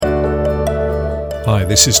Hi,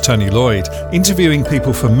 this is Tony Lloyd. Interviewing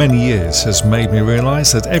people for many years has made me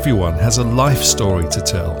realise that everyone has a life story to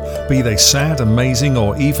tell, be they sad, amazing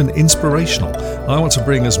or even inspirational. I want to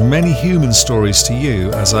bring as many human stories to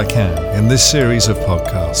you as I can in this series of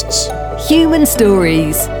podcasts. Human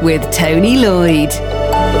Stories with Tony Lloyd.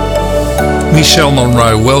 Michelle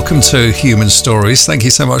Monroe, welcome to Human Stories. Thank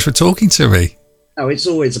you so much for talking to me. Oh, it's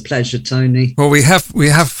always a pleasure, Tony. Well, we have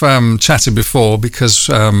chatted before because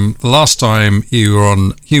the last time you were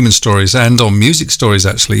on Human Stories and on Music Stories,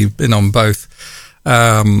 actually, you've been on both.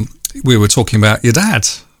 We were talking about your dad,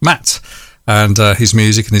 Matt, and his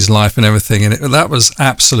music and his life and everything, and that was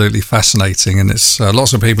absolutely fascinating. And it's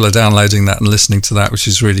lots of people are downloading that and listening to that, which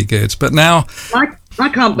is really good. But now, I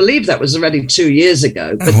can't believe that was already 2 years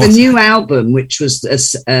ago. But the new album, which was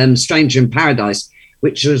Stranger in Paradise,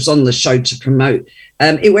 which was on the show to promote,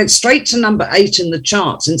 it went straight to number 8 in the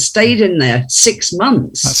charts and stayed in there 6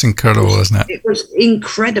 months. That's incredible, isn't it? It was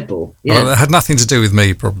incredible. Yeah. Well, it had nothing to do with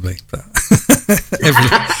me, probably, but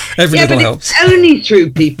every little helps. It's only through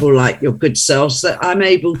people like your good selves that I'm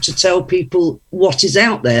able to tell people what is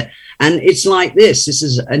out there. And it's like this. This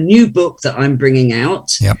is a new book that I'm bringing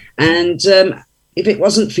out. Yep. And if it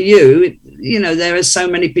wasn't for you, there are so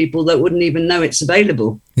many people that wouldn't even know it's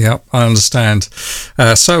available. Yeah, I understand.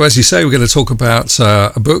 So, as you say, we're going to talk about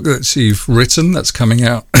a book that you've written that's coming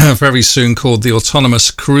out very soon called The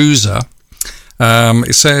Autonomous Cruiser.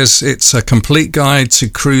 It says it's a complete guide to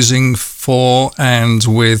cruising for and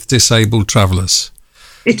with disabled travellers.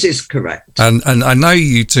 It is correct. And I know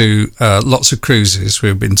you do lots of cruises.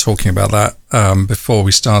 We've been talking about that before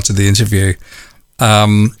we started the interview.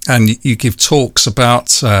 And you give talks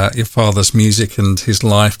about your father's music and his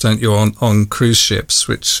life, don't you, on cruise ships,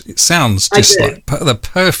 which it sounds just like the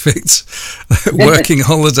perfect working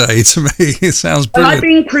holiday to me. It sounds brilliant. Well, I've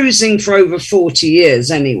been cruising for over 40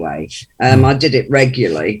 years anyway. I did it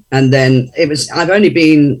regularly. And then I've only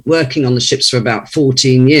been working on the ships for about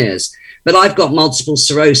 14 years, but I've got multiple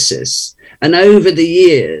sclerosis. And over the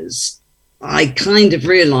years, I kind of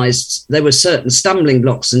realized there were certain stumbling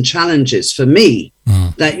blocks and challenges for me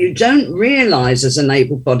that you don't realize as an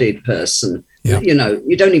able-bodied person. Yeah.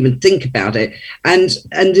 You don't even think about it. And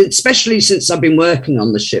especially since I've been working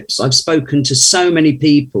on the ships, I've spoken to so many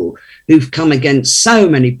people who've come against so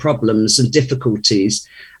many problems and difficulties.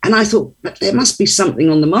 And I thought, but there must be something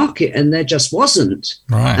on the market, and there just wasn't.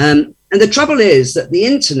 Right. And the trouble is that the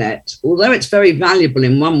internet, although it's very valuable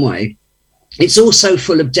in one way, it's also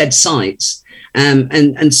full of dead sites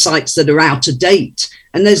and sites that are out of date,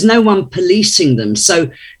 and there's no one policing them.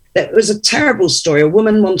 So it was a terrible story. A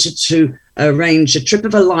woman wanted to arrange a trip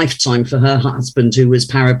of a lifetime for her husband, who was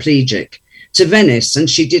paraplegic, to Venice, and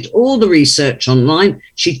she did all the research online.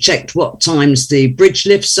 She checked what times the bridge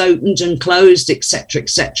lifts opened and closed,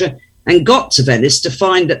 etc., and got to Venice to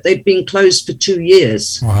find that they'd been closed for 2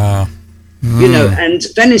 years. Wow. And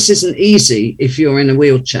Venice isn't easy if you're in a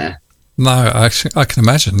wheelchair. No, I can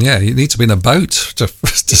imagine. Yeah, you need to be in a boat to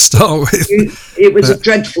start with. It was a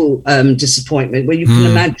dreadful disappointment, where you can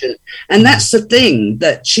imagine. And that's the thing,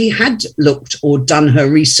 that she had looked or done her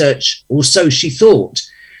research, or so she thought.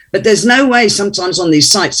 But there's no way sometimes on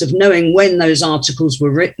these sites of knowing when those articles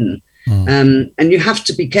were written. And you have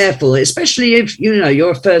to be careful, especially if,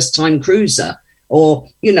 you're a first-time cruiser. Or,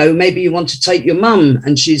 maybe you want to take your mum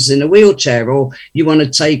and she's in a wheelchair, or you want to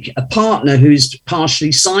take a partner who's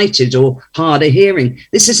partially sighted or hard of hearing.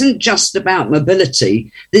 This isn't just about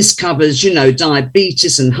mobility. This covers,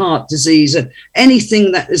 diabetes and heart disease, and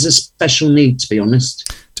anything that is a special need, to be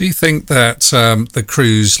honest. Do you think that the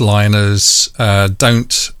cruise liners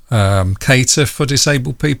don't cater for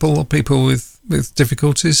disabled people or people with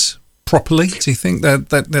difficulties properly? Do you think that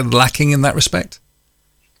they're lacking in that respect?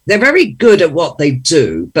 They're very good at what they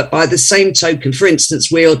do, but by the same token, for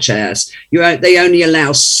instance, wheelchairs, they only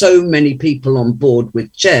allow so many people on board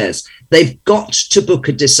with chairs. They've got to book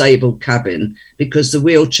a disabled cabin because the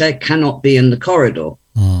wheelchair cannot be in the corridor.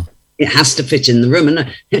 It has to fit in the room.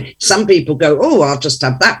 And some people go, oh, I'll just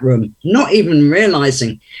have that room, not even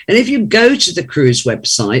realizing. And if you go to the cruise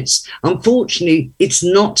websites, unfortunately, it's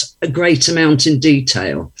not a great amount in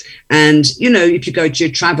detail. And, if you go to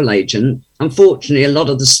your travel agent, unfortunately, a lot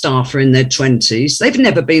of the staff are in their 20s. They've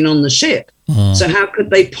never been on the ship. So how could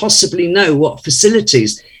they possibly know what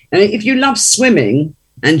facilities? And if you love swimming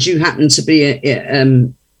and you happen to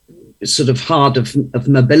be sort of hard of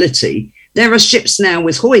mobility, there are ships now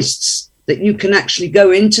with hoists that you can actually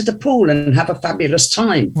go into the pool and have a fabulous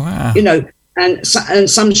time. Wow. And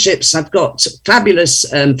some ships have got fabulous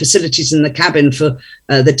facilities in the cabin for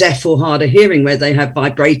the deaf or hard of hearing, where they have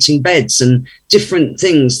vibrating beds and different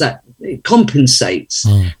things that compensates.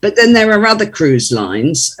 But then there are other cruise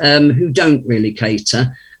lines who don't really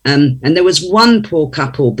cater. And there was one poor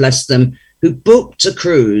couple, bless them, who booked a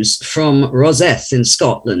cruise from Roseth in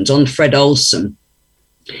Scotland on Fred Olsen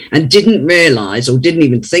and didn't realise or didn't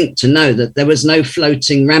even think to know that there was no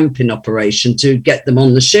floating ramping operation to get them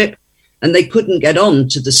on the ship, and they couldn't get on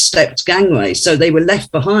to the stepped gangway, so they were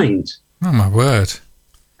left behind. Oh, my word.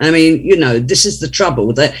 I mean, this is the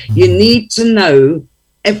trouble, that you need to know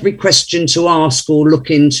every question to ask or look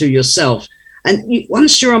into yourself. And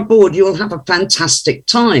once you're on board, you'll have a fantastic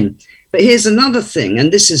time. But here's another thing,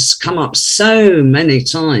 and this has come up so many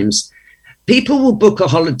times. People will book a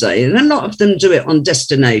holiday, and a lot of them do it on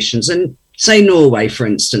destinations. And say Norway, for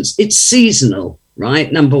instance, it's seasonal,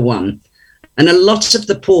 right? Number one. And a lot of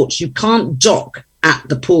the ports, you can't dock at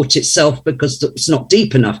the port itself because it's not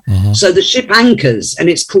deep enough. So the ship anchors, and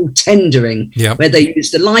it's called tendering, where they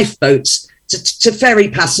use the lifeboats to ferry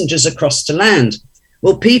passengers across to land.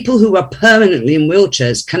 Well, people who are permanently in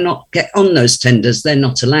wheelchairs cannot get on those tenders. They're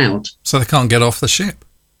not allowed. So they can't get off the ship?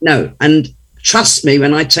 No. And trust me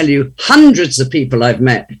when I tell you, hundreds of people I've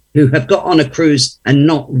met who have got on a cruise and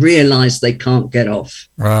not realised they can't get off.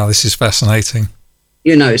 Wow, this is fascinating.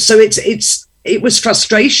 So it was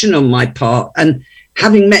frustration on my part. And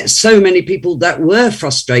having met so many people that were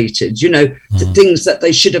frustrated, the things that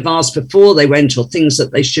they should have asked before they went, or things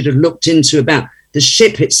that they should have looked into about the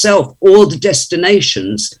ship itself or the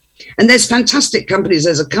destinations. And there's fantastic companies.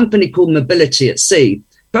 There's a company called Mobility at Sea,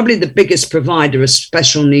 probably the biggest provider of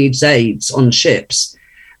special needs aids on ships.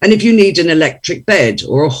 And if you need an electric bed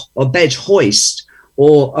or a bed hoist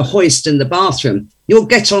or a hoist in the bathroom, you'll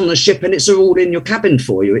get on the ship and it's all in your cabin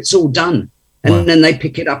for you. It's all done. And then they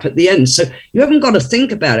pick it up at the end. So you haven't got to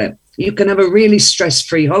think about it. You can have a really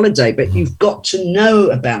stress-free holiday, but you've got to know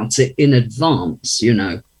about it in advance,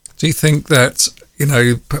 Do you think that,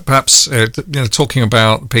 perhaps, talking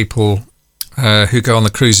about people who go on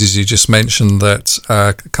the cruises you just mentioned that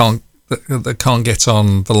can't get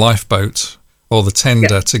on the lifeboat or the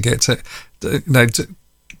tender to get to,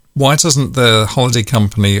 why doesn't the holiday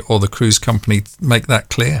company or the cruise company make that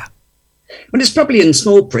clear? Well, it's probably in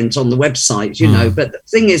small print on the website, but the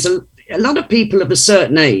thing is, a lot of people of a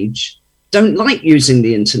certain age don't like using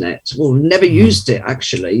the internet, or never used it,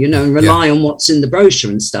 actually, and rely on what's in the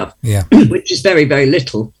brochure and stuff, which is very, very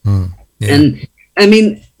little. And I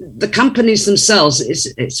mean, the companies themselves,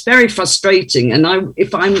 it's very frustrating. And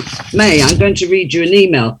if I may, I'm going to read you an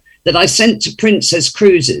email that I sent to Princess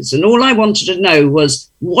Cruises. And all I wanted to know was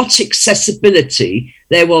what accessibility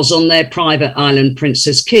there was on their private island,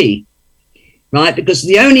 Princess Key. Right, because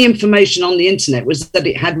the only information on the internet was that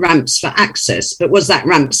it had ramps for access. But was that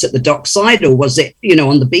ramps at the dockside, or was it,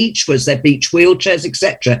 on the beach? Was there beach wheelchairs,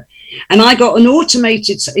 etc.? And I got an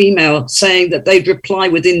automated email saying that they'd reply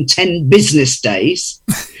within 10 business days.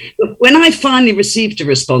 But when I finally received a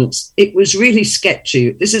response, it was really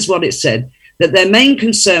sketchy. This is what it said, that their main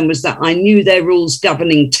concern was that I knew their rules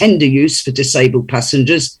governing tender use for disabled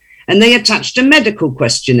passengers, and they attached a medical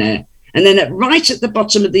questionnaire. And then right at the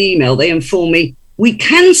bottom of the email, they inform me, we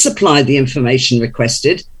can supply the information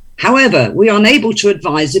requested. However, we are unable to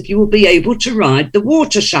advise if you will be able to ride the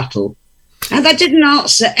water shuttle. And that didn't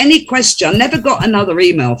answer any question. I never got another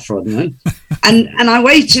email from them. And I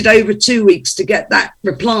waited over 2 weeks to get that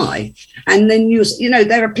reply. And then,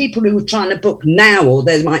 there are people who are trying to book now, or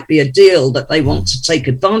there might be a deal that they want to take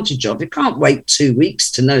advantage of. You can't wait 2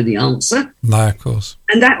 weeks to know the answer. No, of course.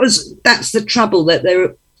 And that's the trouble,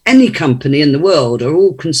 that any company in the world are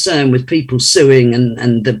all concerned with people suing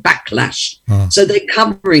and the backlash. So they're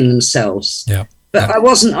covering themselves. But I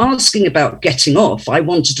wasn't asking about getting off. I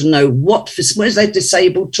wanted to know where's their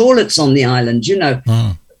disabled toilets on the island,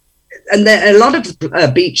 And a lot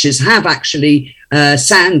of beaches have actually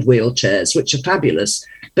sand wheelchairs, which are fabulous.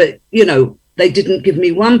 But, they didn't give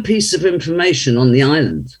me one piece of information on the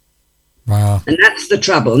island. Wow. And that's the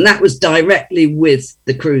trouble. And that was directly with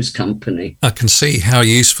the cruise company. I can see how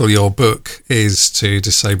useful your book is to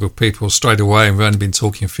disabled people straight away. We've only been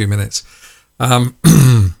talking a few minutes.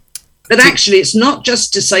 But actually, it's not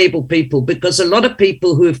just disabled people, because a lot of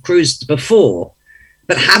people who have cruised before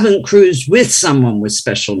but haven't cruised with someone with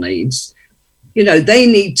special needs, they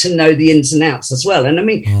need to know the ins and outs as well. And I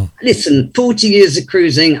mean, listen, 40 years of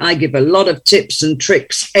cruising, I give a lot of tips and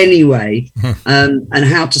tricks anyway, and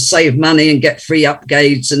how to save money and get free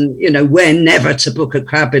upgrades, and, where never to book a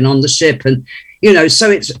cabin on the ship. And,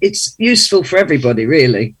 so it's useful for everybody,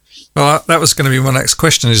 really. Well, that was going to be my next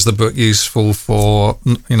question. Is the book useful for,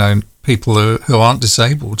 people who aren't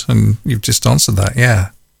disabled? And you've just answered that, yeah.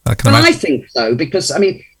 I think so, because, I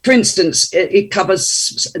mean, for instance, it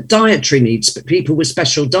covers dietary needs, but people with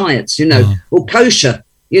special diets, or kosher.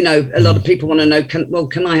 A lot of people want to know,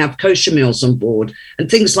 can I have kosher meals on board and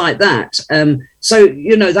things like that? So,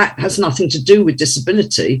 that has nothing to do with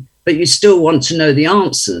disability, but you still want to know the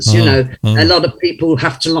answers. A lot of people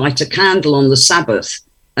have to light a candle on the Sabbath.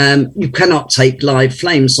 You cannot take live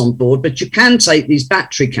flames on board, but you can take these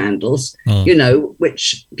battery candles,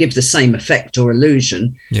 which give the same effect or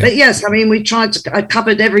illusion. Yeah. But yes, I mean, I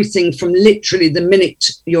covered everything from literally the minute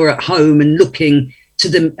you're at home and looking to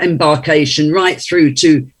the embarkation right through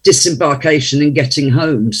to disembarkation and getting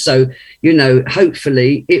home. So,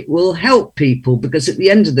 hopefully it will help people, because at the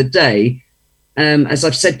end of the day, as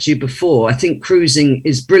I've said to you before, I think cruising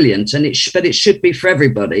is brilliant, but it should be for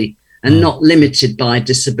everybody and not limited by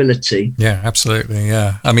disability. Yeah, absolutely.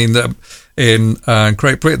 Yeah. I mean, in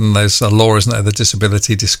Great Britain, there's a law, isn't there, the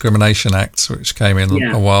Disability Discrimination Act, which came in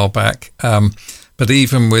a while back. But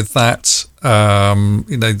even with that,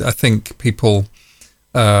 I think people,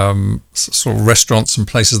 sort of restaurants and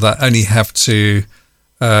places that only have to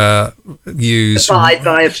abide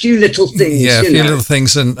by a few little things. Yeah, a few little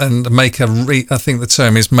things, and make I think the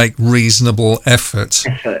term is make reasonable effort.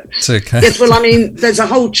 Yes, well, I mean, there's a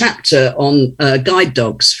whole chapter on guide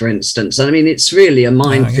dogs, for instance. I mean, it's really a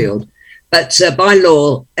minefield. But by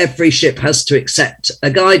law, every ship has to accept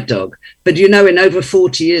a guide dog. But in over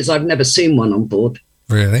 40 years, I've never seen one on board.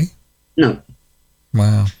 Really? No.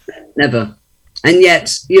 Wow. Never. And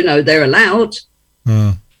yet, they're allowed.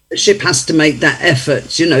 The ship has to make that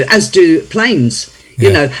effort, as do planes,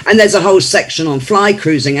 and there's a whole section on fly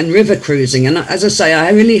cruising and river cruising. And as I say, I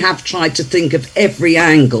really have tried to think of every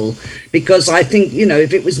angle, because I think,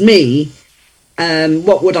 if it was me,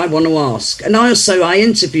 what would I want to ask? And I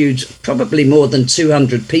interviewed probably more than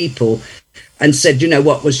 200 people and said,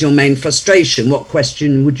 what was your main frustration? What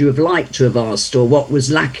question would you have liked to have asked, or what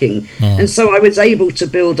was lacking? And so I was able to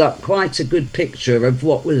build up quite a good picture of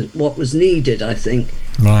what was needed, I think.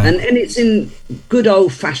 Right. And it's in good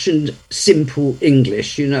old-fashioned, simple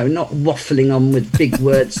English, not waffling on with big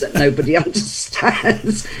words that nobody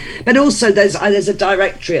understands. But also there's a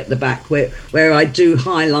directory at the back where I do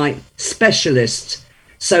highlight specialists.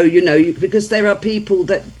 So, because there are people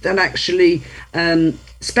that actually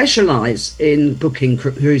specialise in booking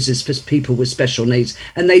cruises for people with special needs,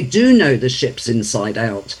 and they do know the ships inside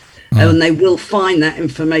out, and they will find that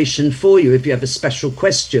information for you if you have a special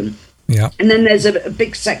question. Yeah. And then there's a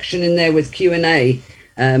big section in there with Q&A.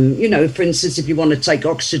 For instance, if you want to take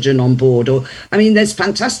oxygen on board, there's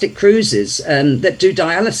fantastic cruises that do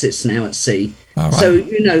dialysis now at sea. Oh, right.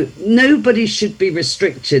 So, nobody should be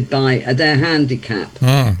restricted by their handicap,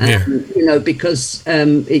 because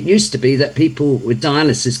it used to be that people with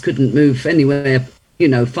dialysis couldn't move anywhere,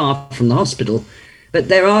 far from the hospital. But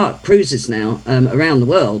there are cruises now around the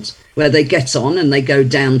world where they get on and they go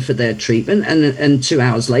down for their treatment, and 2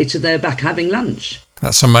 hours later they're back having lunch.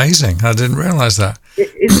 That's amazing. I didn't realise that.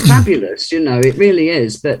 It's fabulous, it really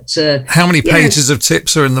is. But how many pages of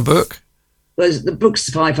tips are in the book? Well, the book's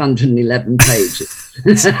 511 pages.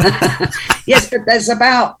 Yes, but there's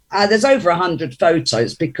over 100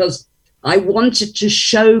 photos, because I wanted to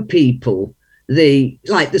show people the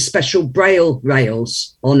special Braille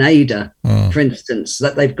rails on Ada, for instance,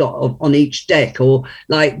 that they've got on each deck, or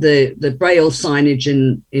like the Braille signage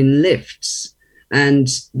in lifts, and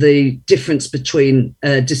the difference between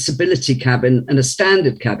a disability cabin and a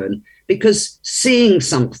standard cabin. Because seeing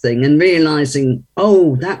something and realising,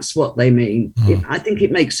 that's what they mean, I think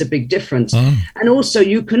it makes a big difference. And also,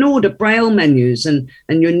 you can order Braille menus and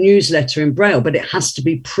your newsletter in Braille, but it has to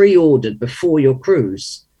be pre-ordered before your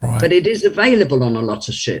cruise. Right. But it is available on a lot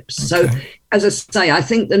of ships. Okay. So, as I say, I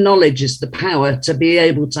think the knowledge is the power to be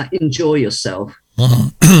able to enjoy yourself.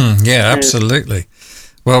 Yeah, absolutely.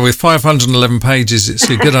 Well, with 511 pages, it's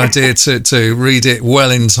a good idea to read it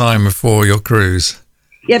well in time before your cruise.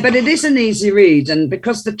 Yeah, but it is an easy read. And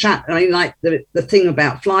because the thing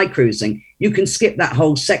about fly cruising, you can skip that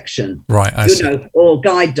whole section. Right, I see. Or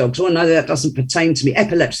guide dogs. Oh, no, that doesn't pertain to me.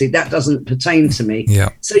 Epilepsy, that doesn't pertain to me. Yeah.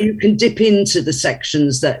 So you can dip into the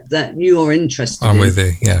sections that you're interested in. I'm with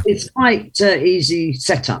you, yeah. It's quite easy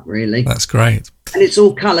setup, really. That's great. And it's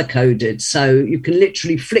all colour-coded, so you can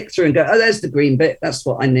literally flick through and go, there's the green bit. That's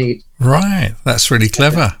what I need. Right. That's really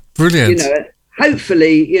clever. Brilliant.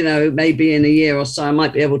 Hopefully, maybe in a year or so, I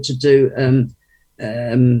might be able to do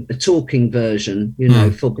a talking version,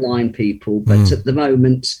 for blind people. But at the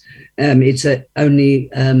moment, it's only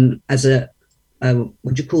as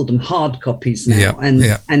what do you call them, hard copies now, and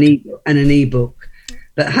an ebook.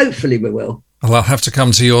 But hopefully we will. Well, I'll have to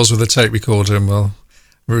come to yours with a tape recorder, and we'll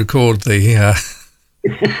record the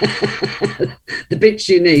The bits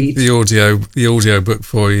you need. The audio book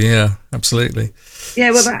for you. Yeah, absolutely.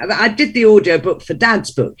 Yeah, well, I did the audio book for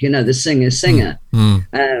Dad's book, the singer.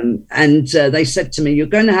 And they said to me, you're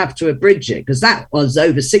going to have to abridge it, because that was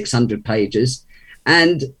over 600 pages.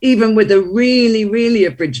 And even with a really, really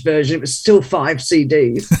abridged version, it was still 5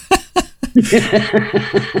 CDs.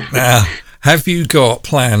 Now, have you got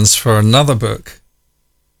plans for another book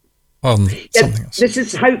on something else? This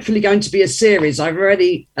is hopefully going to be a series. I've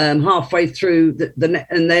already halfway through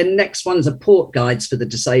and then next ones are port guides for the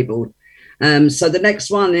disabled. So the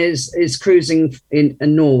next one is cruising in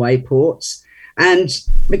Norway ports. And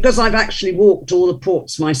because I've actually walked all the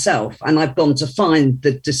ports myself, and I've gone to find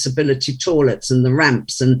the disability toilets and the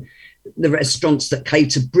ramps and the restaurants that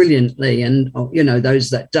cater brilliantly and, those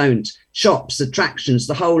that don't, shops, attractions,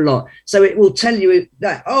 the whole lot. So it will tell you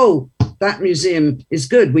that, that museum is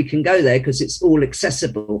good. We can go there because it's all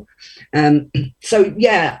accessible.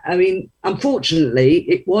 Unfortunately,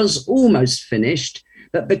 it was almost finished.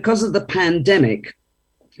 But because of the pandemic,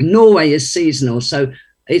 Norway is seasonal. So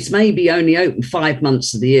it's maybe only open 5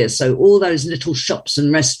 months of the year. So all those little shops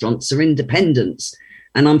and restaurants are independents.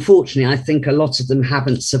 And unfortunately, I think a lot of them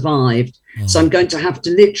haven't survived. So I'm going to have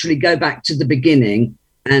to literally go back to the beginning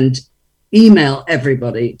and email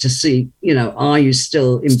everybody to see, are you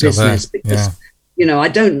still in business? There. Because,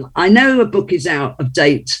 I know a book is out of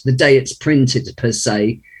date the day it's printed per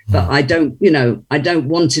se. But I don't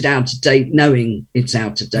want it out of date knowing it's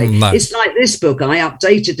out of date. No. It's like this book. I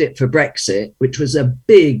updated it for Brexit, which was a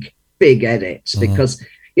big, big edit because,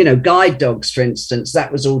 guide dogs, for instance,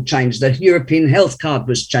 that was all changed. The European health card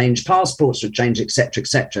was changed. Passports were changed, et cetera, et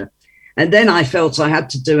cetera. And then I felt I had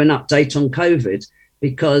to do an update on COVID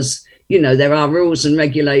because, there are rules and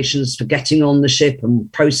regulations for getting on the ship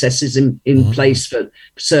and processes in place for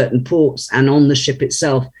certain ports and on the ship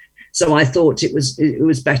itself. So I thought it was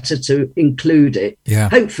better to include it. Yeah.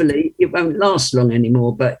 Hopefully it won't last long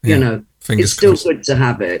anymore, but it's still good to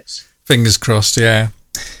have it. Fingers crossed, yeah.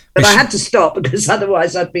 But I had to stop because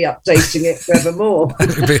otherwise I'd be updating it forevermore.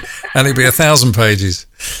 it'd be 1,000 pages.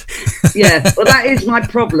 Yeah, well, that is my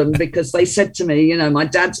problem because they said to me, my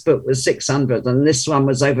dad's book was 600 and this one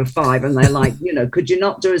was over 5. And they're like, could you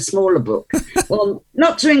not do a smaller book? Well,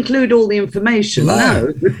 not to include all the information,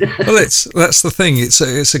 no. Well, that's the thing.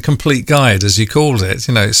 It's a complete guide, as you called it.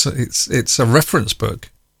 It's a reference book.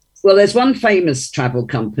 Well, there's one famous travel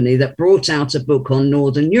company that brought out a book on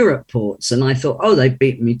Northern Europe ports, and I thought, they've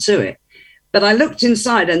beaten me to it. But I looked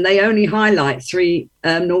inside and they only highlight 3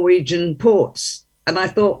 Norwegian ports. And I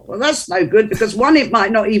thought, well, that's no good because one, it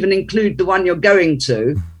might not even include the one you're going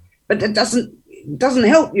to, but it doesn't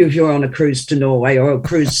help you if you're on a cruise to Norway or a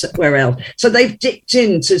cruise somewhere else. So they've dipped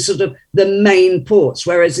into sort of the main ports,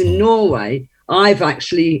 whereas in Norway, I've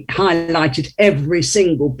actually highlighted every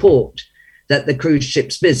single port that the cruise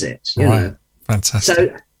ships visit, Right. Fantastic.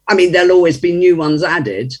 So, there'll always be new ones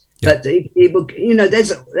added, but it will,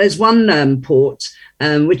 there's one port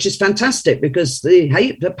which is fantastic because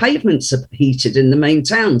the pavements are heated in the main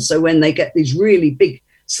town. So when they get these really big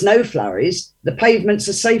snow flurries, the pavements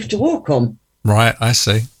are safe to walk on. Right, I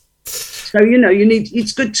see. So,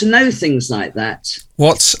 it's good to know things like that.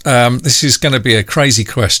 This is going to be a crazy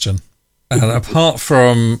question. And apart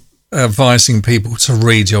from advising people to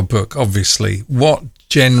read your book, obviously, what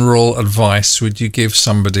general advice would you give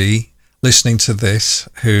somebody listening to this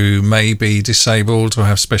who may be disabled or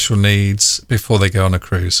have special needs before they go on a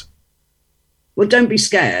cruise? Well, don't be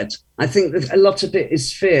scared. I think that a lot of it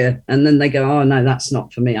is fear. And then they go, oh, no, that's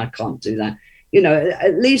not for me. I can't do that.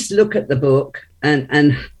 At least look at the book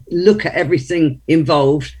and look at everything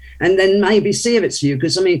involved and then maybe see if it's for you.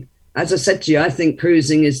 Because, as I said to you, I think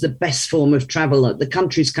cruising is the best form of travel. The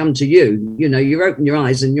countries come to you. You open your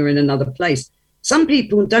eyes and you're in another place. Some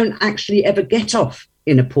people don't actually ever get off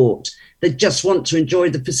in a port. They just want to enjoy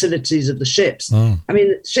the facilities of the ships.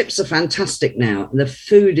 The ships are fantastic now. The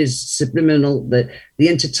food is subliminal. The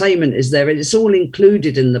entertainment is there. It's all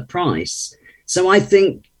included in the price. So I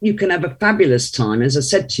think you can have a fabulous time. As I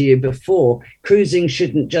said to you before, cruising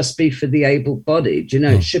shouldn't just be for the able-bodied.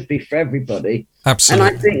 It should be for everybody. Absolutely.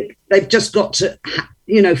 And I think they've just got to,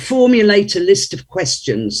 formulate a list of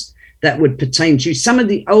questions that would pertain to you. Some of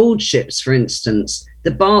the old ships, for instance,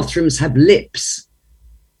 the bathrooms have lips,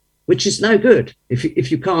 which is no good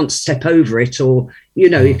if you can't step over it or,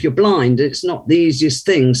 if you're blind, it's not the easiest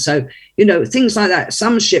thing. So, things like that.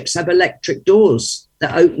 Some ships have electric doors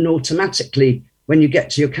that open automatically when you get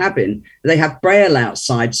to your cabin. They have braille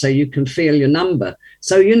outside so you can feel your number.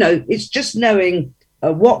 So, it's just knowing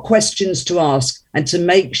what questions to ask and to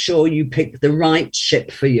make sure you pick the right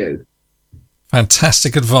ship for you.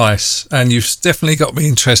 Fantastic advice. And you've definitely got me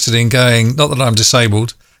interested in going, not that I'm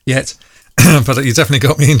disabled yet, but you definitely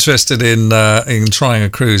got me interested in trying a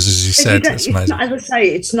cruise, as you said. It's amazing. As I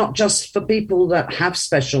say, it's not just for people that have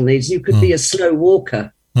special needs. You could be a slow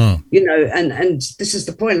walker, you know, and this is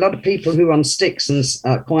the point. A lot of people who are on sticks and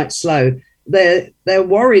are quite slow, they're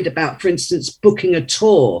worried about, for instance, booking a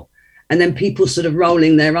tour, and then people sort of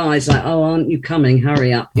rolling their eyes like, oh, aren't you coming?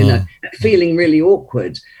 Hurry up, you know, feeling really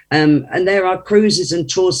awkward. And there are cruises and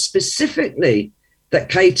tours specifically that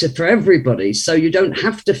cater for everybody. So you don't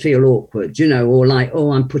have to feel awkward, you know, or like,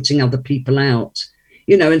 oh, I'm putting other people out,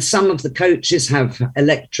 you know, and some of the coaches have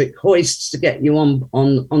electric hoists to get you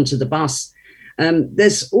onto the bus.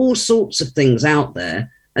 There's all sorts of things out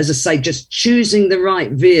there. As I say, just choosing the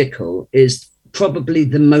right vehicle is probably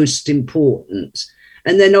the most important.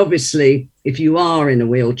 And then obviously, if you are in a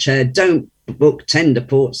wheelchair, don't book tender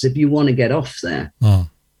ports if you want to get off there.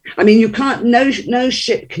 I mean, you can't, no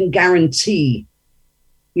ship can guarantee,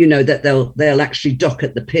 you know, that they'll actually dock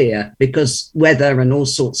at the pier, because weather and all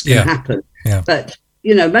sorts can happen. But,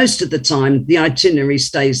 you know, most of the time the itinerary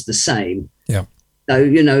stays the same. So,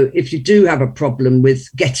 you know, if you do have a problem with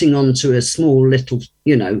getting onto a small little,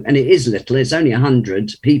 you know, and it is little, it's only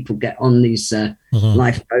 100 people get on these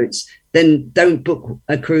lifeboats, then don't book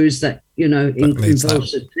a cruise that, you know,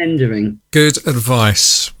 involves tendering. Good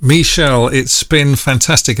advice. Michelle, it's been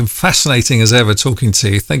fantastic and fascinating as ever talking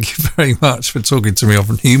to you. Thank you very much for talking to me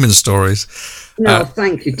on Human Stories. No,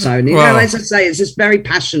 thank you, Tony. Well, as I say, it's just very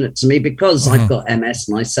passionate to me because I've got MS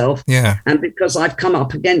myself. And because I've come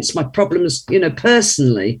up against my problems, you know,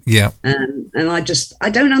 personally. And I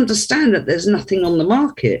don't understand that there's nothing on the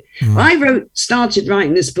market. I started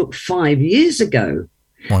writing this book 5 years ago.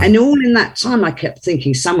 And all in that time, I kept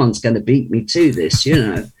thinking someone's going to beat me to this, you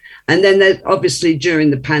know. And then obviously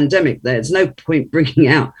during the pandemic, there's no point bringing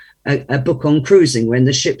out a book on cruising when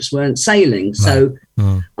the ships weren't sailing. So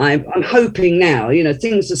I'm hoping now, you know,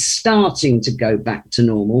 things are starting to go back to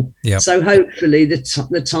normal. So hopefully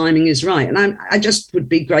the timing is right. And I just would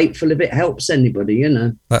be grateful if it helps anybody, you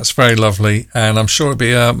know. That's very lovely. And I'm sure it'll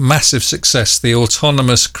be a massive success. The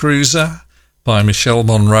Autonomous Cruiser by Michelle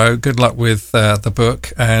Monroe. Good luck with the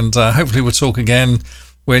book, and hopefully we'll talk again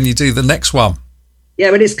when you do the next one.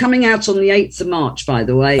 Yeah, but it's coming out on the 8th of March, by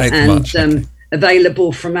the way, and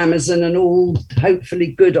available from Amazon and all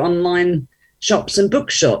hopefully good online shops and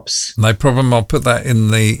bookshops. No problem. I'll put that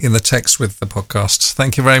in the text with the podcast.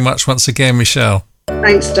 Thank you very much once again, Michelle.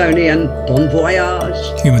 Thanks, Tony, and bon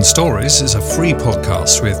voyage. Human Stories is a free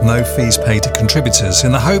podcast with no fees paid to contributors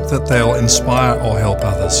in the hope that they'll inspire or help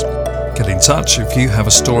others. Get in touch if you have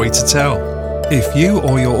a story to tell. If you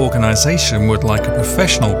or your organisation would like a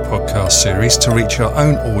professional podcast series to reach your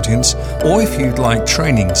own audience, or if you'd like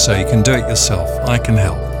training so you can do it yourself, I can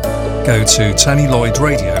help. Go to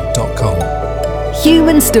TonyLloydRadio.com.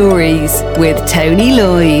 Human Stories with Tony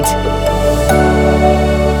Lloyd.